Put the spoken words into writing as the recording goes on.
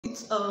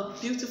It's a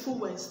beautiful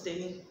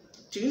Wednesday.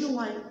 Do you know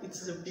why it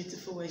is a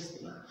beautiful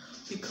Wednesday?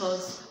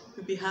 Because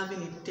we'll be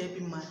having a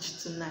derby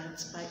match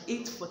tonight by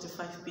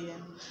 8:45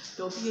 p.m.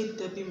 There will be a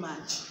derby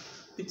match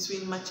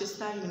between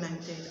Manchester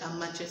United and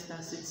Manchester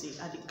City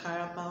at the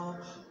Carabao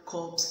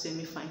Cup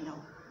semi-final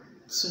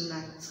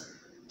tonight.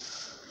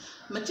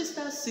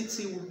 Manchester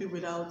City will be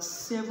without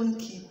 7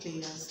 key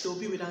players. They will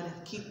be without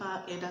their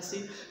keeper,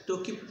 Ederson. They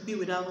will be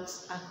without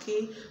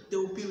Ake. They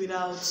will be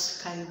without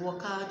Kyle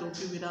Walker. They will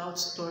be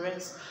without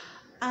Torres.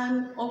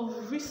 And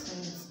of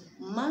recent,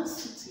 Man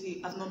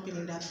City have not been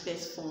in their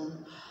best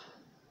form.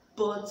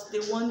 But they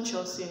won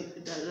Chelsea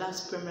in the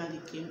last Premier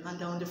League game and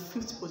they're on the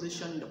 5th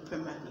position in the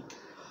Premier League.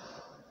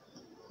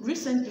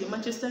 Recently,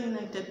 Manchester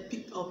United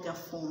picked up their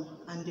form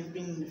and they've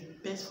been in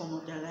the best form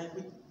of their life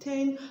with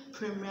 10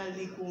 Premier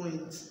League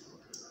wins.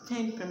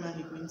 10 Premier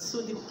League wins.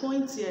 So the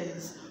point here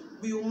is,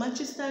 will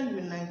Manchester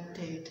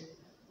United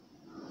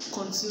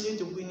continue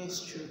the winning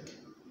streak?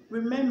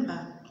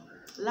 Remember,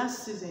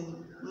 last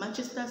season,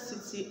 Manchester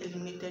City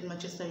eliminated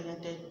Manchester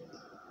United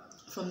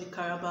from the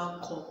Carabao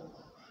Cup.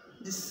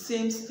 The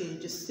same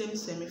stage, the same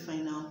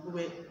semi-final,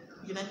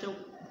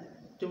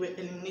 they were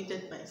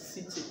eliminated by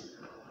City.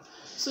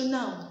 So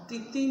now, the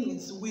thing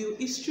is, will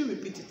history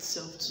repeat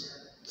itself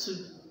to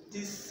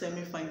this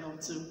semi-final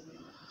too?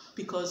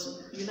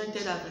 Because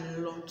United have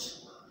a lot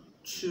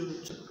to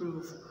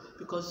prove.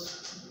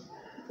 Because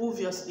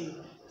obviously,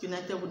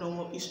 United would not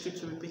want history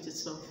to repeat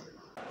itself.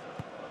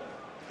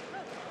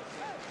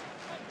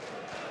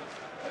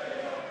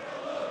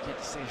 Get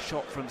to see a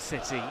shot from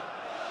City.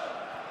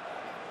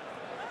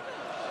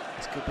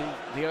 This could be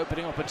the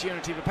opening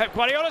opportunity for Pep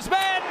Guardiola's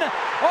men!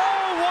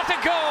 Oh, what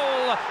a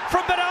goal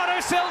from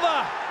Bernardo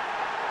Silva!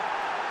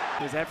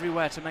 He's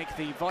everywhere to make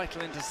the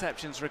vital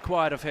interceptions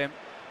required of him.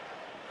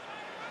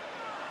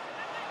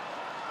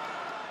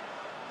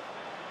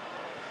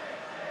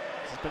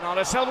 This is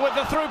Bernardo Silva with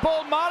the through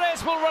ball.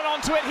 Mahrez will run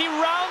onto it. He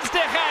rounds De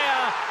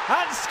Gea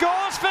and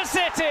scores for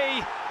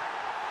City.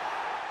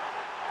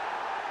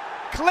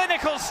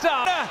 Clinical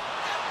start.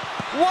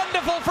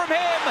 Wonderful from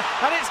him,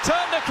 and it's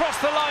turned across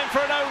the line for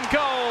an own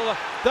goal.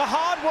 The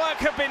hard work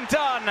had been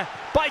done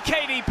by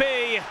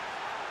KDB.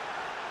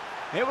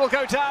 It will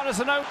go down as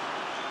an own.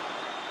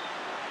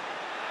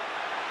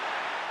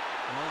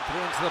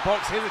 Through into the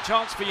box. Here's a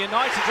chance for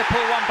United to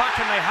pull one back,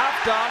 and they have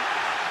done.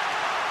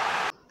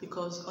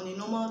 Because on a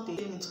normal day,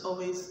 it's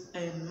always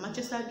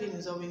Manchester game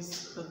is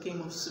always a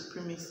game of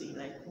supremacy.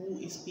 Like, who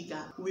is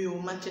bigger?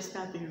 Will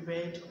Manchester be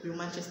red? Will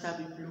Manchester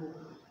be blue?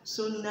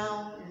 So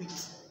now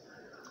with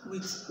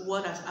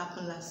what has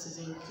happened last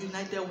season,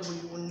 United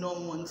will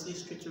not want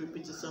history to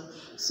repeat itself.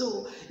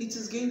 So it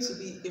is going to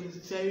be a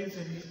very,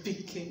 very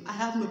big game. I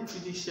have no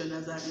prediction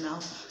as of now.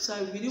 So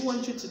I really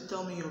want you to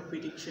tell me your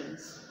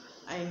predictions.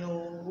 I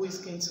know who is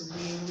going to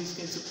win, who is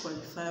going to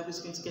qualify, who is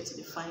going to get to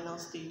the final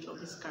stage of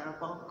this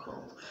Carabao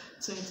Cup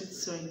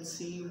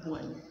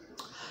 2021.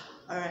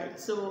 Alright,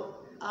 so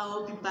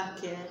I'll be back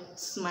here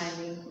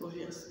smiling,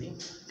 obviously.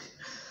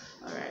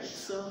 Alright,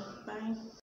 so bye.